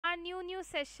new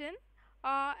session.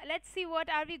 Let's see what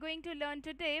are we going to learn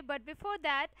today. But before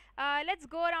that, let's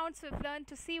go around Swiflearn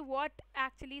to see what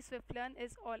actually Swiflearn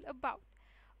is all about.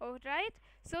 Alright,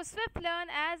 so Swiflearn,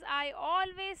 as I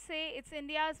always say, it's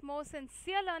India's most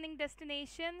sincere learning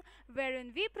destination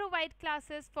wherein we provide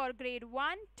classes for grade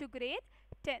 1 to grade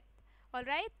 10.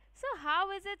 Alright, so how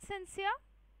is it sincere?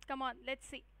 Come on, let's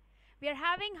see. We are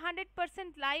having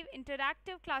 100% live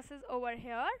interactive classes over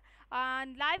here,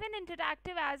 and live and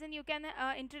interactive as in you can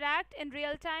interact in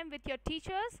real time with your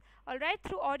teachers, alright,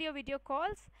 through audio video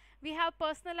calls. We have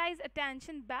personalized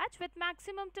attention batch with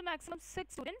maximum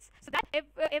 6 students, so that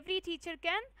every teacher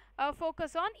can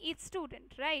focus on each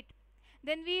student, right?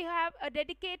 Then we have a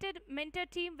dedicated mentor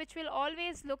team which will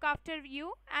always look after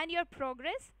you and your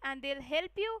progress, and they'll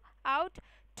help you out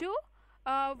to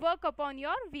work upon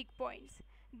your weak points.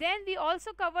 Then we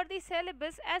also cover the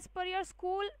syllabus as per your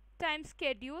school time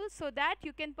schedule, so that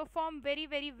you can perform very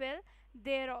well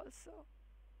there also.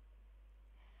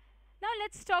 Now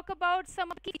let's talk about some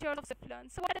of the key features of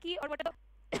Swiflearn. So what are the key or what are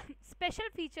the special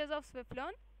features of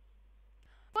Swiflearn?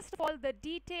 First of all, the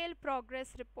detailed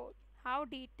progress report. How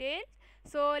detailed?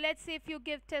 So let's say if you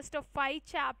give test of 5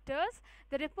 chapters,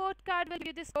 the report card will give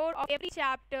you the score of every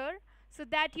chapter, so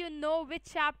that you know which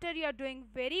chapter you are doing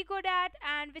very good at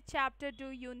and which chapter do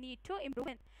you need to improve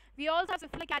in. We also have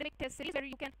Swiflearn academic test series where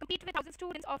you can compete with 1,000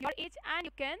 students of your age and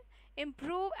you can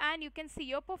improve and you can see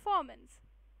your performance.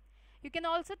 You can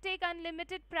also take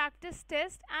unlimited practice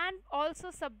tests and also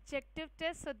subjective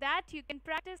tests, so that you can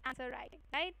practice answer writing,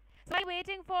 right? So while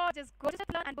waiting for, just go to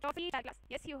Swiflearn and book a free trial class.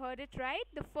 Yes, you heard it right.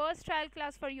 The first trial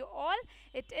class for you all,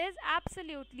 it is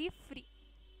absolutely free.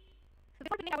 So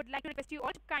before beginning, I would like to request you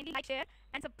all to kindly like, share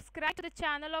and subscribe to the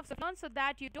channel of Swiflearn, so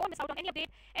that you don't miss out on any update,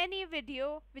 any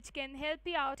video which can help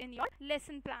you out in your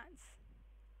lesson plans.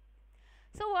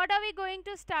 So what are we going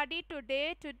to study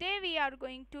today? Today we are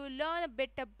going to learn a bit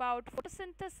about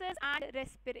photosynthesis and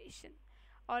respiration.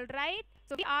 Alright,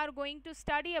 so we are going to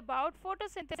study about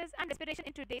photosynthesis and respiration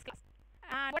in today's class.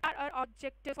 And what are our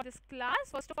objectives for this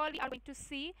class? First of all, we are going to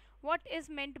see what is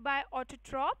meant by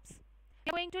autotrophs. We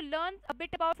are going to learn a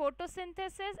bit about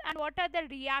photosynthesis and what are the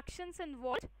reactions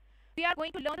involved. We are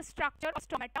going to learn the structure of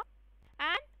stomata,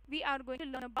 and we are going to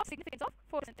learn about significance of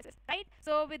photosynthesis, right?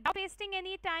 So without wasting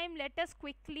any time, let us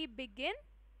quickly begin.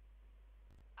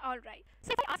 Alright,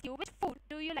 so if I ask you which food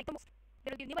do you like the most,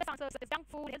 there will be numerous answers such as junk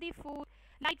food, healthy food,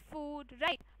 light food,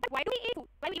 right? But why do we eat food?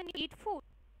 Why do we even eat food?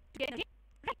 To get energy,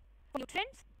 right? For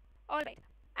nutrients, alright.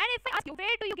 And if I ask you,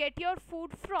 where do you get your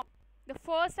food from? The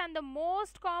first and the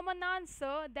most common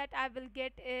answer that I will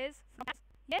get is from plants.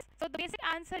 Yes, so the basic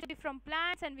answer will be from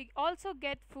plants, and we also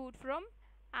get food from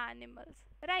animals,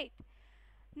 right?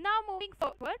 Now moving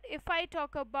forward, if I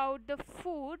talk about the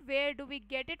food, where do we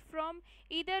get it from?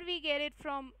 Either we get it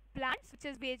from plants, which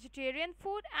is vegetarian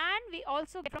food, and we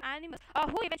also get from animals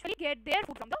who eventually get their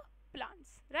food from the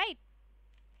plants, right?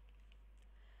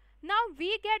 Now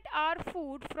we get our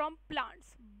food from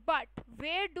plants, but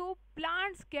where do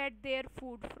plants get their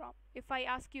food from? If I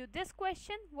ask you this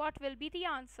question, what will be the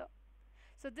answer?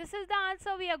 So this is the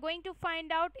answer we are going to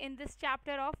find out in this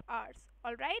chapter of ours,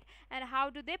 alright? And how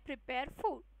do they prepare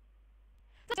food?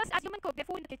 So just as humans cook their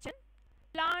food in the kitchen,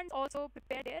 plants also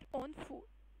prepare their own food,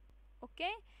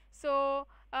 okay? So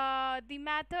the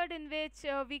method in which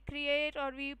we create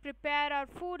or we prepare our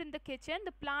food in the kitchen,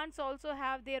 the plants also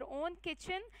have their own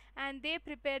kitchen and they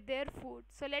prepare their food.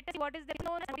 So let us see what is the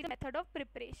known and what is the method of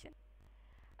preparation.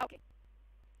 Okay.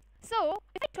 So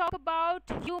if I talk about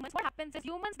humans, what happens is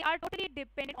humans, they are totally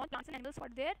dependent on plants and animals for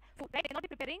their food, right? They cannot be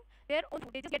preparing their own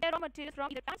food. They just get their raw materials from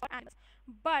either plants or animals.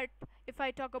 But if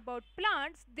I talk about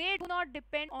plants, they do not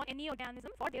depend on any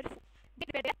organism for their food. They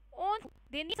prepare their own food.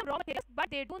 They need some raw materials,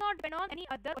 but they do not depend on any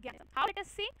other organism. How? Let us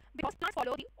see. Because plants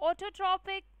follow the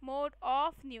autotrophic mode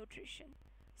of nutrition.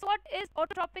 So what is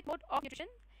autotrophic mode of nutrition?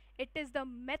 It is the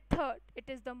method, it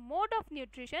is the mode of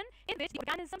nutrition in which the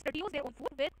organisms produce their own food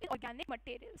with inorganic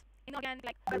materials. Inorganic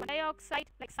like carbon dioxide,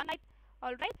 like sunlight,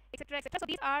 alright, etc. etc. So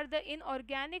these are the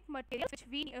inorganic materials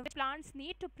which plants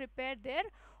need to prepare their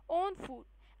own food.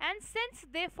 And since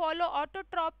they follow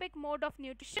autotrophic mode of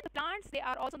nutrition, the plants, they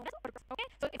are also known as autotrophs. Okay,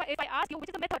 so if I ask you which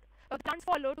is the method the plants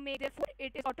follow to make their food,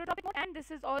 it is autotrophic mode, and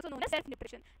this is also known as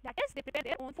self-nutrition. That is, they prepare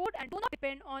their own food and do not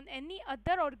depend on any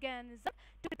other organism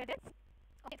to prepare their food.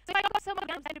 Okay, so if I talk about some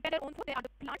organisms that prepare their own food, they are the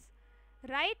plants,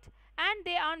 right? And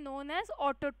they are known as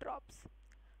autotrophs.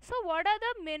 So what are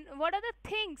the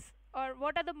things or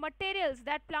what are the materials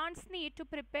that plants need to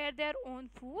prepare their own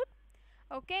food?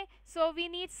 Okay, so we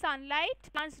need sunlight.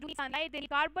 Plants do need sunlight. They need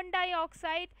carbon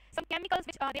dioxide, some chemicals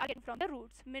which they are getting from the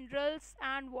roots, minerals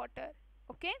and water.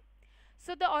 Okay,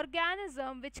 So the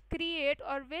organism which create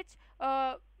or which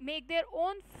make their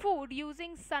own food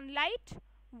using sunlight,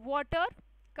 water,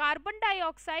 carbon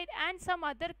dioxide and some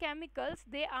other chemicals,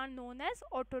 they are known as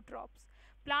autotrophs.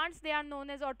 Plants, they are known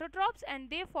as autotrophs and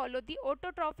they follow the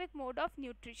autotrophic mode of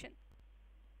nutrition.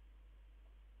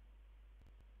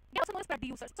 They are also known as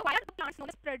producers. So why are the plants known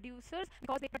as producers?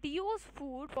 Because they produce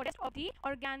food for the rest of the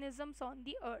organisms on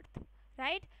the earth,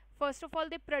 right? First of all,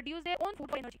 they produce their own food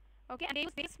for energy. Okay, and they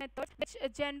use various methods which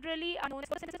generally are known as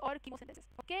photosynthesis or chemosynthesis.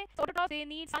 Okay, so autotrophs, they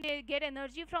need sun, they get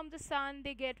energy from the sun,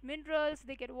 they get minerals,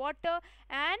 they get water,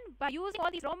 and by using all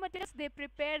these raw materials, they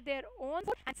prepare their own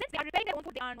food. And since they are preparing their own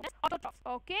food, they are known as autotrophs.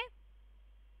 Okay.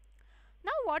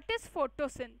 Now, what is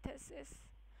photosynthesis?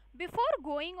 Before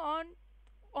going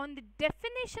on the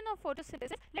definition of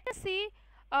photosynthesis, let us see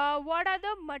what are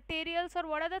the materials or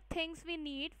what are the things we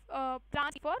need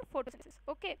plants for photosynthesis.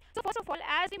 Okay, so first of all,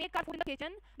 as we make our food in the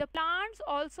kitchen, the plants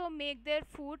also make their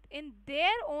food in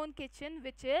their own kitchen,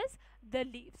 which is the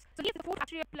leaves. So leaves, the food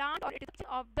actually a plant or it is the kitchen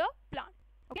of the plant.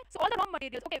 Okay, so all the raw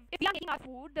materials, okay, if we are making our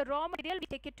food, the raw material, we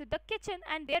take it to the kitchen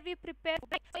and there we prepare food,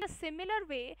 right? So in a similar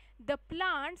way, the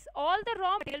plants, all the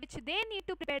raw material which they need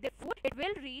to prepare their food, it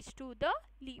will reach to the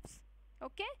leaves.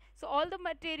 Okay, so all the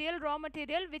material, raw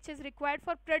material which is required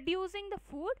for producing the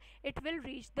food, it will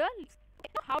reach the leaves. Okay,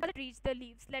 now how does it reach the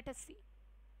leaves? Let us see.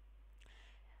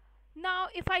 Now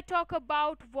if I talk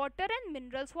about water and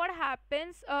minerals, what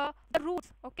happens? The roots,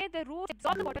 okay, the roots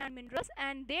absorb the water and minerals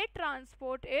and they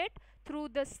transport it through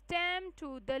the stem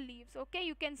to the leaves. Okay,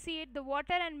 you can see it, the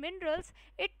water and minerals,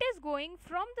 it is going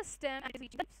from the stem and it is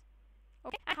reaching the leaves.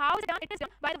 Okay, and how is it done? It is done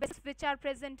by the vessels which are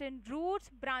present in roots,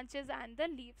 branches and the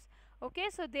leaves. Okay,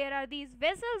 so there are these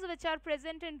vessels which are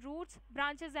present in roots,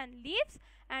 branches and leaves,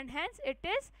 and hence it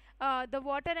is the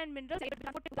water and minerals that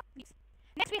are put to the leaves.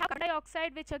 Next we have carbon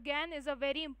dioxide, which again is a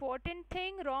very important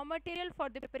thing, raw material for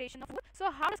the preparation of food. So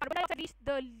how does carbon dioxide reach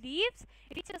the leaves?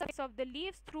 It reaches the surface of the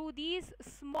leaves through these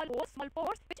small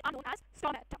pores which are known as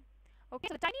stomata. Okay,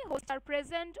 so the tiny holes are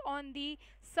present on the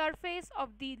surface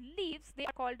of the leaves, they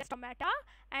are called as stomata,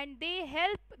 and they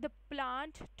help the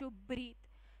plant to breathe.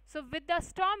 So with the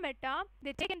stomata,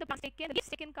 they take in the plants, the leaves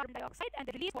take in carbon dioxide and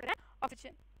they release water and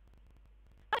oxygen.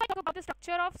 Now I talk about the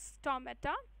structure of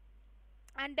stomata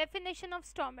and definition of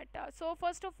stomata. So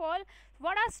first of all,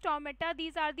 what are stomata?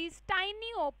 These are these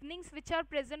tiny openings which are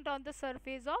present on the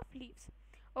surface of leaves.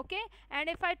 Okay, and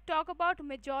if I talk about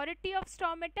majority of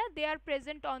stomata, they are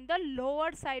present on the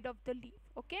lower side of the leaf.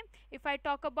 Okay, if I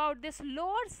talk about this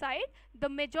lower side, the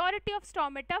majority of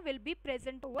stomata will be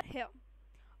present over here.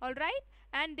 All right,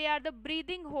 and they are the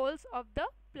breathing holes of the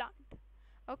plant.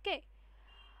 Okay,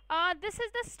 this is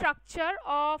the structure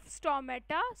of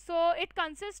stomata. So it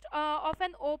consists of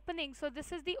an opening. So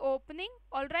this is the opening,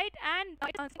 all right, and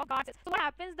it consists of guard cells. So what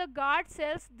happens? The guard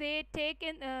cells, they take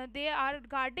in, they are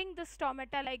guarding the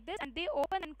stomata like this, and they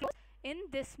open and close in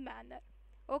this manner.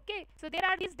 Okay, so there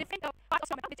are these different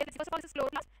parts of stomata, which is first of all is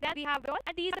chloroplast, then we have wall,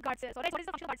 and these are the guard cells. All right, what is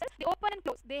the function of guard cells? They open and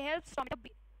close. They help stomata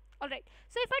breathe. Alright,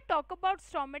 so if I talk about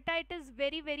stomata, it is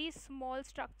very small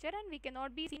structure and we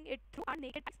cannot be seeing it through our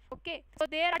naked eyes. Okay, so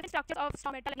there are the structures of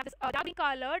stomata like this, dark green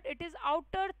colored, it is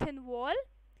outer thin wall.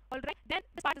 Alright, then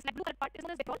this part is like blue colored part is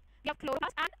known as wall. We have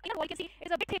chloroplast and inner wall you can see it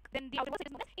is a bit thick than the outer wall, so it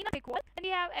is known as inner thick wall. Then we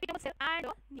have epidermal cell and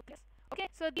the nucleus. Okay,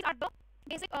 so these are the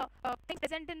basic things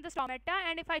present in the stomata,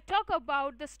 and if I talk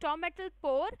about the stomatal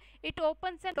pore, it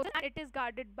opens and closes and it is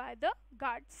guarded by the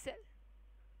guard cell.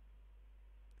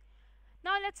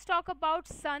 Now let's talk about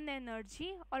sun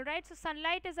energy. Alright, so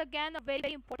sunlight is again a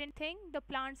very important thing the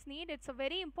plants need. It's a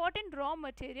very important raw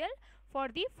material for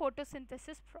the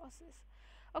photosynthesis process.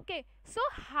 Okay, so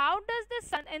how does the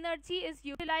sun energy is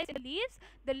utilized in the leaves?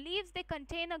 The leaves, they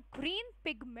contain a green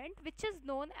pigment which is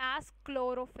known as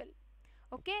chlorophyll.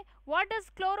 Okay, what does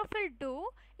chlorophyll do?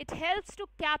 It helps to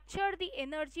capture the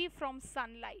energy from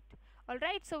sunlight.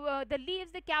 Alright, so the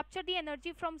leaves, they capture the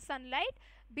energy from sunlight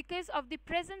because of the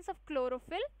presence of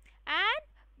chlorophyll,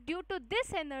 and due to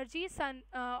this energy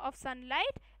of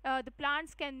sunlight, the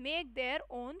plants can make their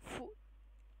own food.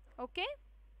 Okay,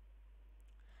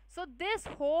 so this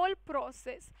whole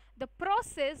process, the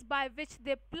process by which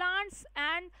the plants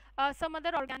and some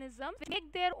other organisms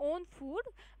make their own food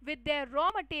with their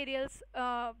raw materials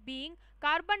being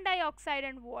carbon dioxide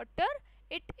and water,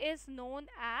 it is known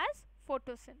as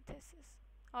photosynthesis.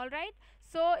 Alright,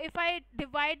 so if I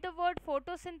divide the word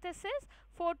photosynthesis,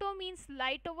 photo means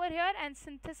light over here and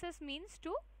synthesis means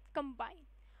to combine.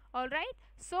 Alright,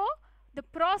 so the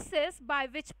process by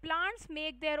which plants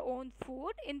make their own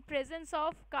food in presence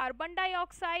of carbon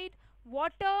dioxide,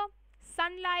 water,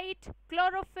 sunlight,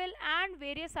 chlorophyll and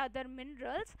various other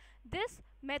minerals, this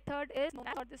method is known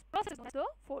as, or this process is known as the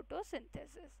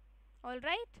photosynthesis.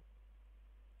 Alright.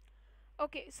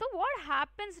 Okay, so what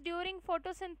happens during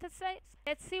photosynthesis?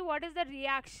 Let's see what is the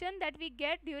reaction that we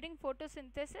get during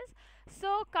photosynthesis.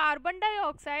 So carbon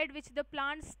dioxide, which the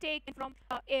plants take from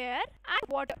air, and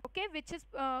water, okay, which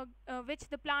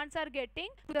the plants are getting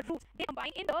to the roots, they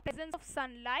combine in the presence of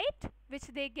sunlight, which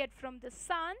they get from the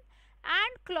sun,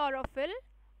 and chlorophyll,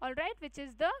 alright, which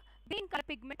is the green color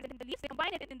pigment in the leaves. They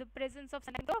combine it in the presence of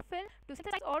sun and chlorophyll to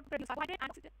synthesize or produce carbohydrate and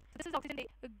oxygen. So this is oxygen they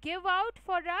give out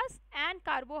for us, and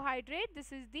carbohydrate,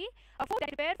 this is the food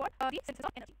that they prepare for the synthesis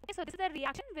of energy. Okay, so this is the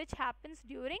reaction which happens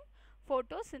during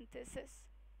photosynthesis.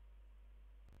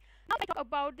 Now I talk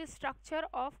about the structure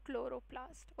of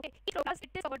chloroplast. Okay, each chloroplast,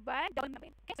 it is covered by double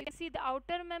membrane. Okay, so you can see the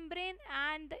outer membrane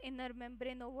and the inner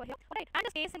membrane over here. Alright, and the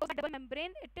space enclosed by double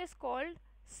membrane, it is called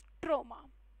stroma.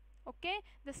 Okay,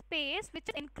 the space which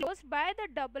is enclosed by the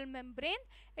double membrane,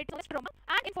 it is stroma.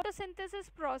 And in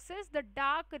photosynthesis process, the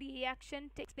dark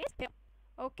reaction takes place here.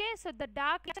 Okay, so the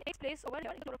dark reaction takes place over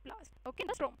here in chloroplast. Okay, in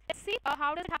the stroma. Let's see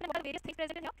how does it happen, what are various things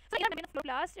present in here. So inner membrane of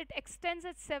chloroplast, it extends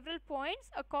at several points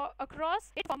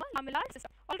across it form a lamellar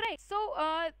system. Alright, so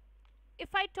if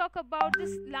I talk about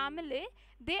this lamellae,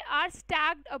 they are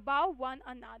stacked above one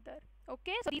another.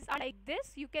 Okay, so these are like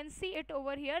this. You can see it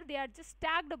over here. They are just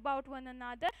stacked about one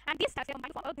another, and these stacks are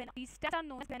combined to form a grana. These stacks are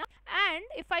known as grana. And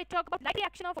if I talk about light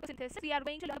reaction of photosynthesis, we are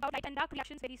going to learn about light and dark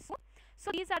reactions very soon.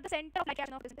 So these are the center of light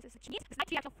reaction of photosynthesis, which means this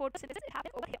light reaction of photosynthesis, it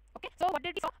happens over here. Okay, so what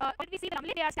did we saw? What did we see? The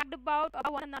lamellae, they are stacked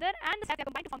about one another, and the stacks are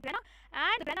combined to form grana.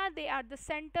 And the grana, they are the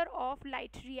center of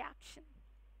light reaction.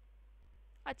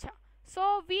 Acha.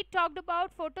 So we talked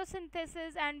about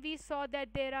photosynthesis, and we saw that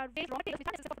there are various raw materials which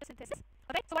are necessary for photosynthesis.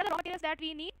 Alright, so what are the raw materials that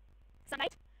we need?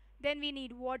 Sunlight, then we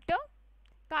need water,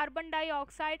 carbon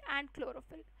dioxide and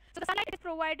chlorophyll. So the sunlight is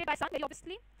provided by sun, very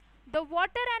obviously. The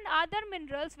water and other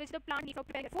minerals which the plant needs for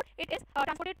preparing food, it is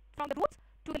transported from the roots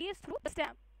to the leaves through the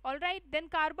stem. Alright, then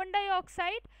carbon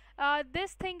dioxide,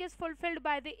 this thing is fulfilled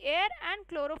by the air, and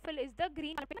chlorophyll is the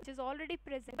green color pigment which is already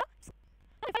present. Now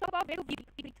if I talk about where do we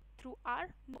breathe, through our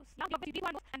nose. Now we breathe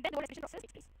our nose, and then the respiration process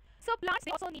takes place. So plants,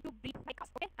 they also need to breathe like us.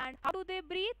 Okay, and how do they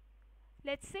breathe?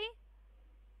 Let's see.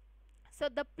 So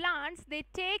the plants, they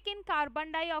take in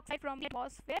carbon dioxide from the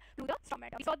atmosphere to the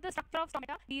stomata. We saw the structure of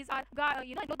stomata. These are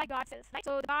enclosed by guard cells, right?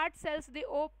 So the guard cells, they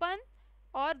open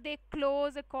or they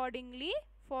close accordingly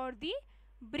for the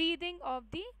breathing of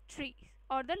the trees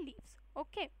or the leaves.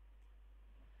 Okay.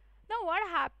 Now what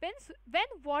happens when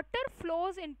water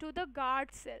flows into the guard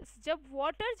cells? जब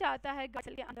water जाता है guard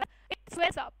cell के अंदर, it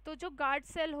swells up. तो जो guard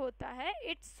cell होता है,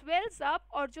 it swells up,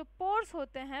 और जो pores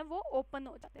होते हैं वो open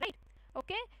हो जाते हैं, right?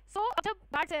 Okay, so जब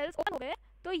guard cells open हो गए,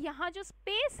 तो यहाँ जो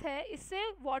space है, इससे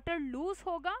water loose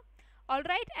होगा, all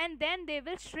right, and then they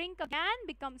will shrink again,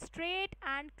 become straight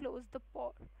and close the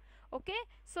pore. Okay,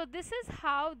 so this is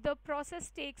how the process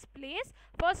takes place.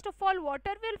 First of all,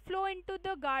 water will flow into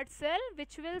the guard cell,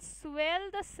 which will swell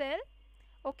the cell.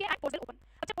 Okay, and pores will open.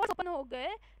 जब pores open हो गए,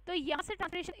 तो यहाँ से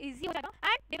transpiration easy हो जाएगा,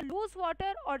 and they will lose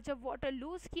water, और जब water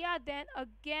lose किया, then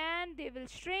again they will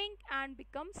shrink and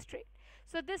become straight.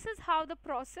 So this is how the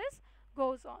process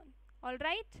goes on. All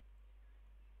right.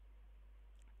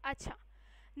 Acha.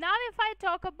 Now if I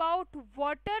talk about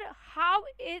water, how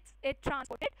is it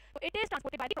transported? So it is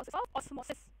transported by the process of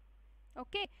osmosis.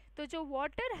 Okay, so जो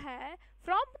water है,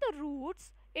 from the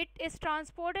roots, it is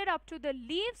transported up to the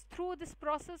leaves through this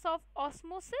process of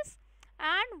osmosis.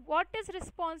 And what is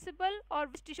responsible, or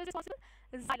which tissue is responsible?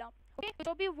 Xylem. Okay,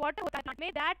 so भी water होता है plant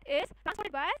में, that is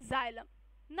transported by xylem.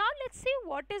 Now let's see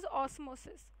what is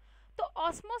osmosis. तो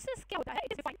osmosis क्या होता है?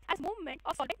 It is defined as movement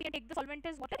of solvent. We can take the solvent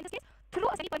as water in this case through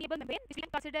a semi-permeable membrane, which we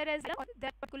can consider as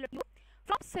that particular tube,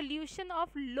 from solution of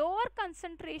lower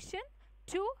concentration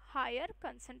to higher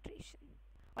concentration.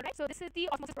 Alright, so this is the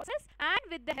osmosis process,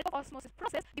 and with the help of osmosis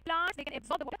process, the plants, they can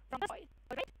absorb the water from the soil.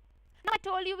 Alright. Now I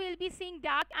told you we will be seeing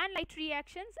dark and light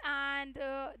reactions, and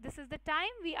this is the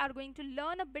time we are going to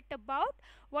learn a bit about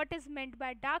what is meant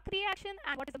by dark reaction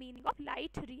and what is the meaning of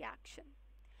light reaction.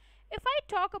 If I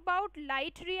talk about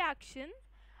light reaction,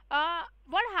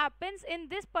 what happens in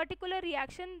this particular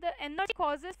reaction? The energy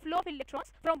causes flow of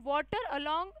electrons from water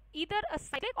along either a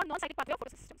cyclic or non-cyclic pathway of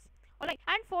photosystems. Alright,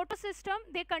 and photosystem,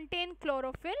 they contain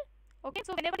chlorophyll. Okay,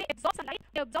 so whenever they absorb sunlight,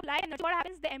 they absorb light energy. What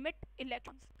happens? They emit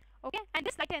electrons. Okay, and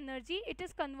this light energy, it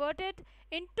is converted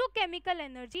into chemical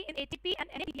energy in ATP and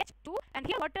NADH2, and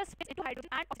here water splits into hydrogen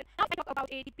and oxygen. Now if I talk about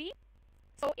ATP,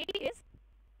 so ATP is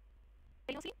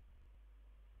adenosine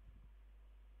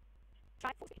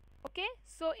triphosphate. Okay,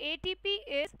 So ATP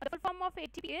is, the full form of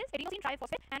ATP is adenosine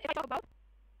triphosphate, and if I talk about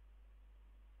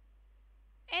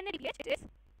NADPH, it is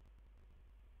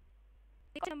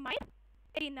nicotinamide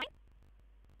adenine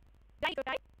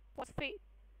dinucleotide phosphate.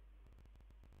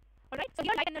 Alright, so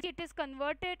here light energy, it is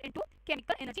converted into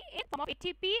chemical energy in form of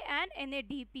ATP and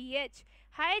NADPH.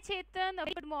 Hi Chetan, a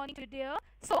very good morning to you dear.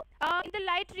 So in the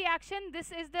light reaction,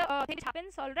 this is the thing which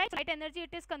happens. Alright, so light energy,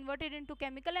 it is converted into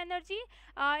chemical energy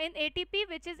in ATP,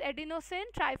 which is adenosine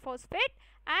triphosphate,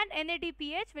 and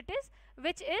NADPH,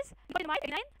 which is nicotinamide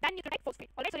adenine dinucleotide phosphate.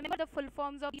 Alright, so remember the full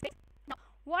forms of these things. Now,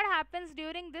 what happens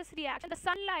during this reaction? The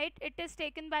sunlight, it is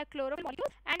taken by chlorophyll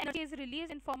molecules, and energy is released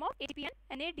in form of ATP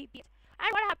and NADPH. And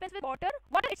what happens with water?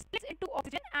 Water, it splits into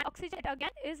oxygen, and oxygen, it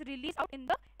again is released out in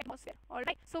the atmosphere.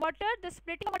 Alright, so water, the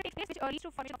splitting of water takes place, which leads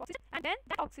to formation of oxygen, and then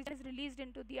that oxygen is released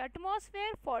into the atmosphere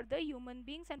for the human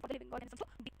beings and for the living organisms to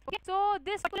breathe. Okay, so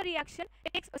this particular reaction,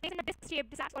 it takes place in a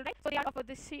disc-shaped sacs. Alright, so they are of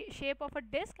the shape of a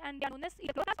disc, and they are known as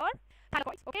either chloroplasts or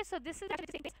thylakoids. Okay, so this is actually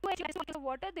the same thing. Two H2 molecules of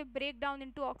water, they break down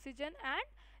into oxygen and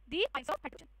the ions of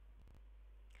hydrogen.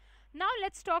 Now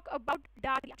let's talk about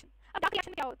dark reaction. A dark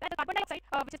reaction क्या होता है? The carbon dioxide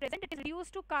which is present, it is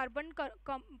reduced to carbon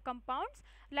compounds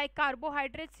like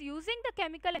carbohydrates using the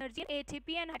chemical energy in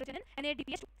ATP and hydrogen and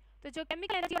NADPH. तो जो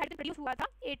chemical energy hydrogen produce हुआ था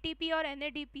ATP और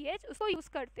NADPH, उसको use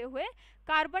करते हुए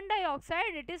carbon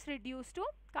dioxide, it is reduced to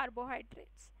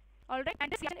carbohydrates. Alright, and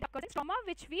this reaction occurs in stroma,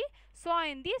 which we saw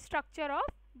in the structure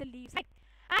of the leaves. Right?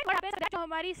 And what happens is that जो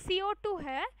हमारी CO2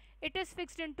 है, it is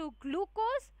fixed into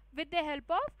glucose with the help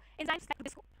of enzymes like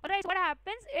visco. Alright, so what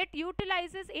happens? It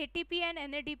utilizes ATP and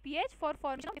NADPH for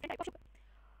formation of different types of sugar.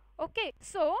 Okay,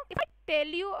 so if I tell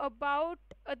you about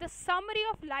the summary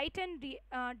of light and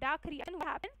dark reaction, what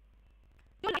happens?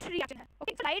 जो light reaction है.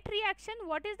 Okay, so light reaction,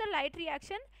 what is the light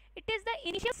reaction? It is the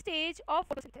initial stage of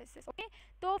photosynthesis. Okay,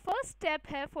 तो first step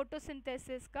है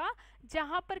photosynthesis का,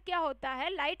 जहाँ पर क्या होता है,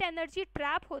 light energy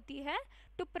trap होती है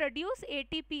to produce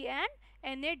ATP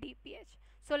and NADPH.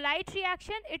 So light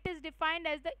reaction, it is defined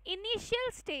as the initial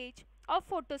stage of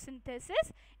photosynthesis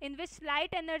in which light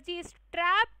energy is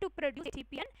trapped to produce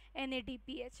ATP and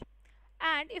NADPH.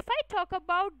 And if I talk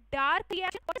about dark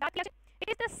reaction, what is dark reaction? It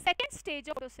is the second stage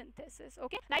of photosynthesis.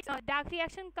 Okay, dark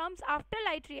reaction comes after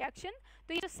light reaction.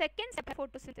 तो ये जो second step है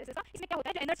photosynthesis का, इसमें क्या होता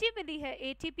है? जो energy मिली है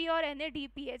ATP और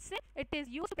NADPH से, it is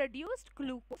used to produce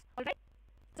glucose. Alright.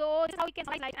 So this is how we can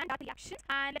summarize light and dark reactions.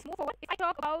 And let's move forward. If I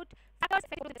talk about factors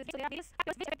affect photosynthesis, so there are various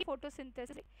factors which affect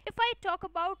photosynthesis. If I talk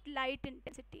about light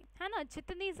intensity, है ना,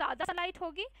 जितनी ज़्यादा sunlight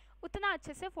होगी, उतना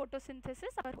अच्छे से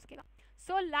photosynthesis अगर हो सकेगा.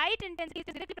 So light intensity is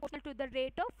directly proportional to the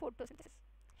rate of photosynthesis.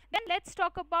 Then let's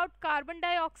talk about carbon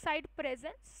dioxide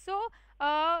presence. So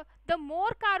the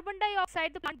more carbon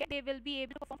dioxide the plant gets, they will be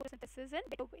able to perform photosynthesis in a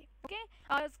better way. Okay,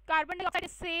 carbon dioxide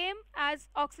is same as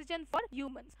oxygen for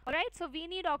humans. Alright, so we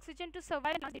need oxygen to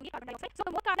survive, and they need carbon dioxide. So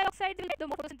the more carbon dioxide they will get, the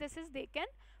more photosynthesis they can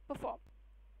perform.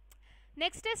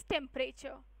 Next is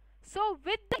temperature. So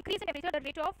with the increase in temperature, the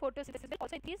rate of photosynthesis will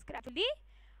also increase gradually.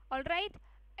 Alright,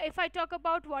 if I talk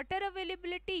about water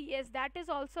availability, yes, that is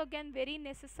also again very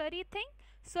necessary thing.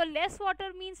 So less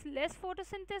water means less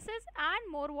photosynthesis,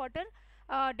 and more water,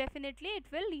 definitely it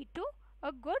will lead to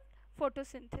a good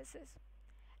photosynthesis.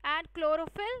 And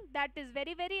chlorophyll, that is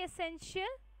very essential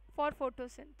for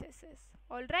photosynthesis.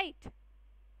 Alright.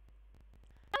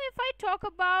 Now if I talk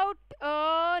about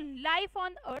life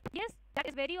on earth, yes, that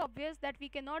is very obvious that we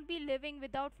cannot be living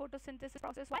without photosynthesis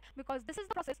process. Why? Because this is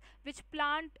the process which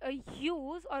plant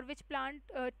use, or which plant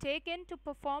take in to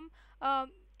perform,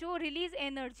 to release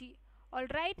energy.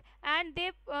 Alright, and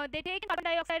they take in carbon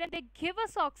dioxide and they give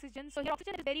us oxygen. So here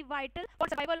oxygen is very vital for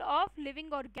survival of living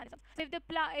organisms. So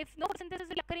if no photosynthesis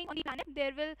will be occurring on the planet,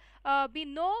 there will be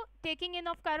no taking in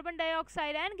of carbon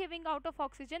dioxide and giving out of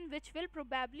oxygen, which will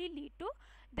probably lead to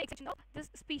the extinction of this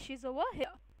species over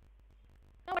here.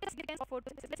 Now what is the significance of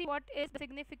photosynthesis? Let's see what is the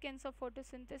significance of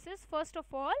photosynthesis. First of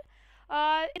all,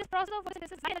 in this process of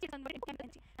photosynthesis, light energy is converted into chemical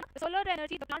energy. The solar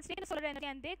energy, the plants take in the solar energy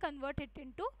and they convert it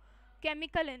into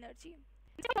chemical energy.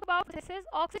 When we talk about photosynthesis,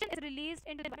 oxygen is released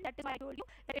into the environment. That is why I told you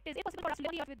that it is impossible for us to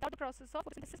live on the earth without the process of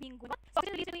photosynthesis being going on. So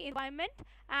oxygen is released into the environment,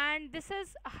 and this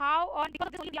is how, or because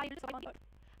of this only we are able to survive on the earth.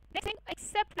 Next thing,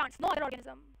 except plants, no other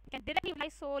organism can directly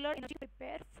utilize solar energy to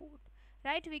prepare food.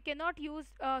 Right? We cannot use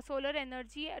solar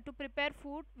energy to prepare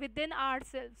food within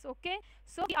ourselves. Okay?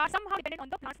 So we are somehow dependent on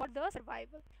the plants for the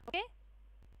survival. Okay?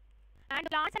 And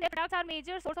plants and their products are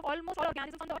major source of almost all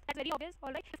organisms on the earth. That's very obvious.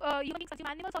 Alright. If human beings consume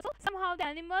animals also, somehow the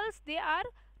animals, they are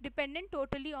dependent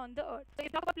totally on the earth. So if you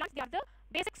talk about plants, they are the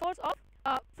basic source of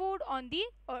food on the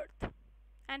earth,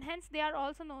 and hence they are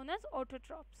also known as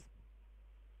autotrophs.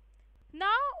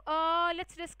 Now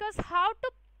let's discuss how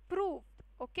to prove,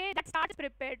 okay, that starch is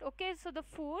prepared. Okay, so the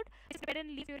food is prepared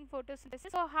in leaves during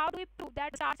photosynthesis. So how do we prove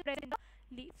that starch is present in the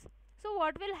leaves? So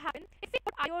what will happen if we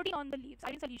put iodine on the leaves,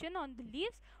 iodine solution on the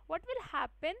leaves? What will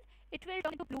happen? It will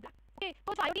turn into blue black. Okay,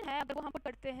 तो जो iodine है अगर वो हम put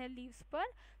करते हैं leaves पर,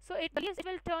 so it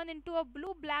will turn into a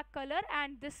blue black color,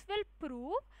 and this will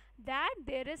prove that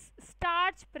there is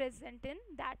starch present in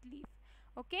that leaf.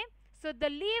 Okay, so the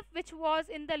leaf which was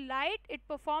in the light, it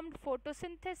performed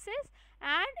photosynthesis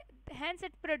and hence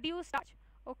it produced starch.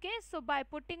 Okay, so by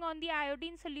putting on the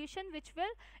iodine solution, which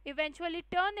will eventually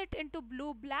turn it into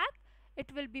blue black,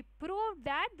 it will be proved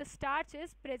that the starch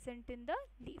is present in the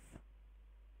leaf.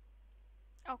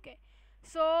 Okay,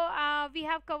 so we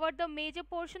have covered the major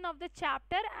portion of the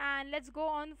chapter, and let's go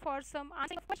on for some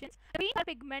answering of questions. The green color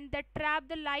pigment that trap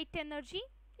the light energy,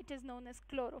 it is known as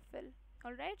chlorophyll.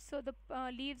 Alright, so the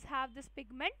leaves have this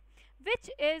pigment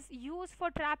which is used for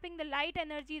trapping the light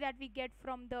energy that we get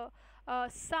from the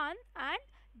sun, and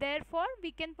therefore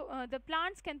we can the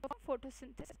plants can perform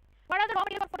photosynthesis. What are the raw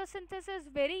materials of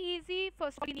photosynthesis? Very easy.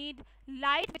 First we need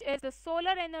light, which is the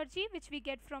solar energy which we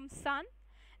get from sun.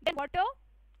 Then water,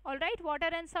 alright, water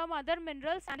and some other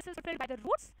minerals, and this is filled by the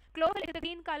roots. Chlorophyll is the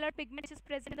green colored pigment which is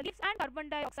present in the leaves, and carbon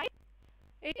dioxide,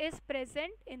 it is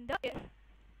present in the air.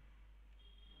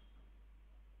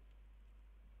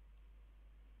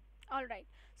 Alright,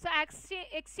 so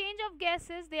exchange of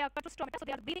gases, they occur through stomata, so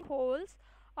they are breathing holes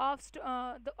of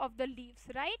the leaves,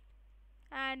 right?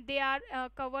 And they are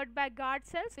covered by guard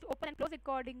cells which open and close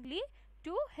accordingly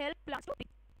to help plants to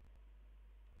breathe.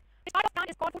 This part of plant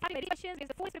is called food factory. Very questions because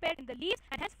the food is prepared in the leaves,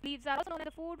 and hence leaves are also known as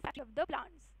the food factory of the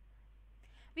plants.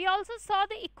 We also saw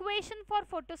the equation for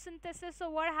photosynthesis. So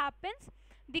what happens?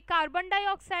 The carbon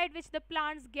dioxide which the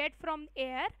plants get from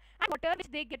air, and water which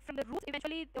they get from the roots,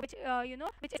 eventually which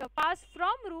which is passed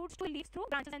from roots to leaves through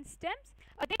branches and stems.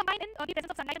 They combine in the presence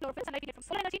of sunlight and chlorophyll. Sunlight we get from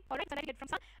solar energy, alright, sunlight we get from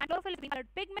sun, and chlorophyll is green colored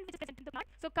pigment which is present in the plant.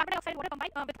 So carbon dioxide and water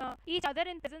combine with each other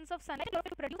in presence of sunlight and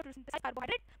chlorophyll to produce photosynthesized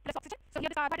carbohydrate plus oxygen. So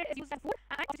here the carbohydrate is used as food,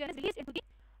 and oxygen is released into the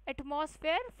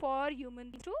atmosphere for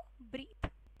human beings to breathe.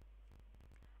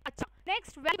 Achha.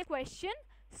 Next, value question.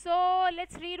 So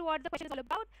let's read what the question is all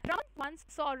about. Raman once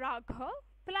saw Raghav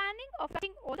planning of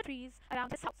cutting all the trees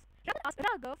around his house. Raman asked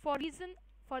Raghav for reason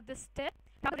for this step.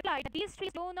 Raghav replied that these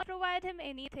trees do not provide him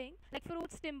anything like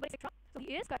fruits, timber, etc. So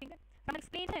he is cutting them. Raman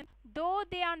explained to him, though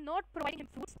they are not providing him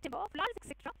fruits, timber, flowers,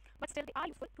 etc., but still they are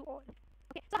useful to all.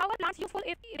 Okay, so how are plants useful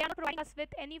if they are not providing us with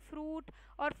any fruit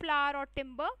or flower or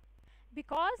timber?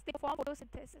 Because they perform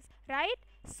photosynthesis, right?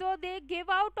 So they give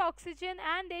out oxygen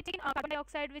and they take in carbon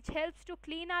dioxide, which helps to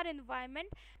clean our environment,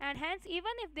 and hence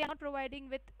even if they are not providing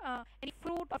with any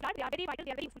fruit or flower, they are very vital,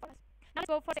 they are very useful for us. Now let's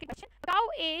go for second question. A cow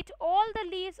ate all the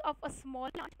leaves of a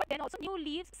small plant, but then also new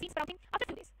leaves seen sprouting after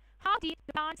 2 days. How did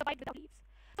the plant survive without leaves?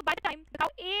 So by the time the cow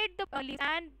ate the leaves,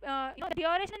 and the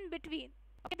duration in between,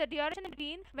 okay, the duration in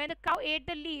between when the cow ate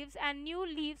the leaves and new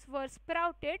leaves were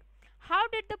sprouted, how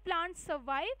did the plant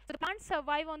survive? So the plant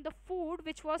survived on the food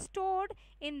which was stored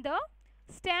in the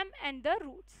stem and the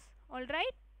roots.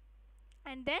 Alright,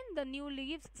 and then the new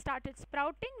leaves started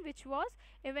sprouting, which was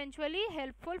eventually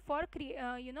helpful for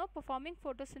performing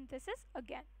photosynthesis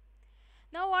again.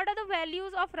 Now what are the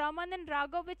values of Raman and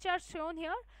Raghav which are shown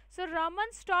here? So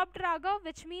Raman stopped Raghav,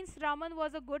 which means Raman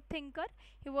was a good thinker.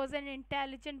 He was an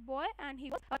intelligent boy, and he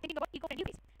was thinking about eco-friendly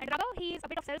ways. And Raghav, he is a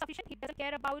bit of self-sufficient. He doesn't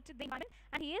care about the environment,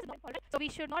 and he is not. Alright, so we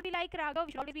should not be like Raghav.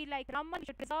 We should always be like Raman. We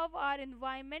should preserve our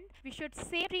environment. We should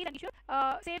save trees, and we should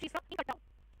save trees from being cut down.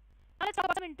 Now let's talk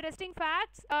about some interesting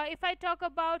facts. If I talk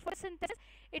about photosynthesis,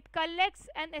 it collects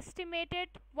an estimated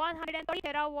 130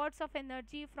 terawatts of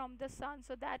energy from the sun.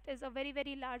 So that is a very,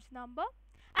 very large number.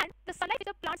 And the sunlight which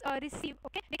the plants receive,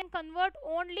 okay, they can convert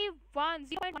only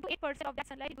 0.128% of that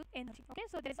sunlight into energy. Okay,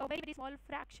 so there is a very, very small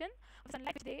fraction of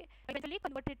sunlight which they eventually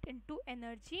convert it into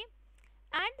energy.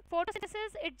 And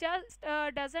photosynthesis, it just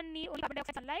doesn't need only carbon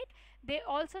dioxide sunlight. They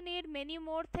also need many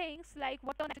more things like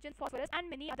water, nitrogen, phosphorus, and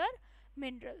many other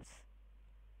minerals.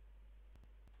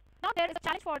 Now there is a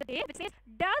challenge for the day which says,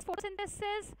 does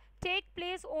photosynthesis take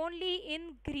place only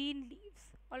in green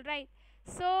leaves? Alright,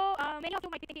 so many of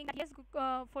you might be thinking that yes,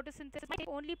 photosynthesis might take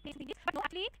only place in green leaves, but no,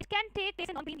 actually it can take place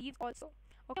in non-green leaves also.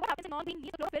 Okay, what happens in non-green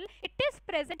leaves? Chlorophyll, it is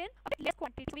present in a bit less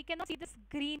quantity, so we cannot see this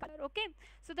green color. Okay,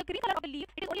 so the green color of the leaf,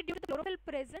 it is only due to the chlorophyll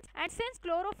presence, and since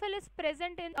chlorophyll is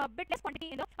present in a bit less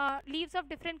quantity in the leaves of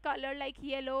different color like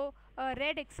yellow,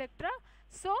 red, etc.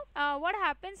 So what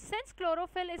happens, since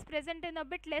chlorophyll is present in a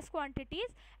bit less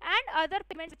quantities and other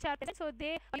pigments which are present, so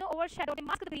they overshadow, they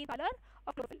mask the green color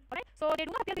of chlorophyll. Alright, so they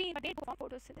do not appear green, but they perform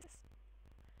photosynthesis.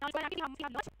 Now let's go and actively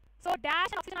have lunch. So dash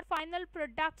and oxygen are final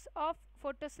products of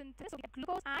photosynthesis. So we get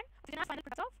glucose and oxygen are final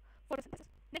products of photosynthesis.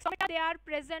 Next, stomata, they are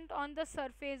present on the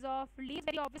surface of leaves,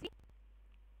 very obviously.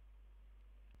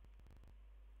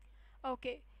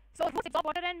 Okay, so roots absorb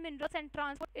water and minerals and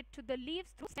transport it to the leaves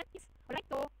through stems. Alright,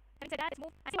 so having said that, let's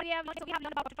move. And see what we have learned. So we have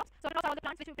learned about autotrophs. So autotrophs are all the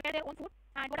plants which will prepare their own food.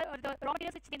 And what are the raw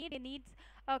materials which they need? They need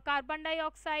carbon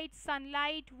dioxide,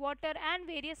 sunlight, water, and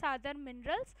various other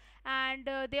minerals. And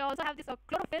they also have this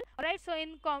chlorophyll. Alright, so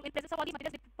in presence of all these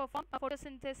materials, they perform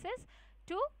photosynthesis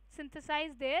to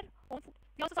synthesize their own food.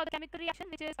 We also saw the chemical reaction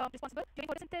which is responsible during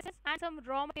photosynthesis and some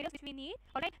raw materials which we need.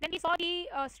 Alright, then we saw the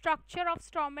structure of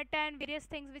stomata and various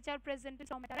things which are present in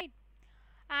stomata, right?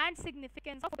 And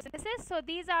significance of photosynthesis. So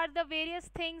these are the various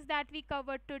things that we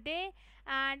covered today,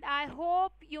 and I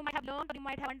hope you might have learned or you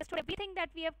might have understood everything that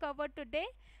we have covered today.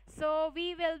 So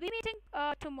we will be meeting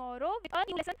tomorrow with a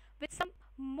new lesson with some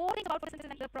more things about photosynthesis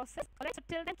and the process. Alright, so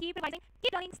till then, keep revising,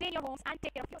 keep learning, stay in your homes, and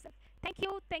take care of yourself.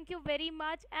 Thank you very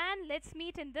much, and let's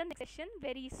meet in the next session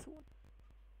very soon.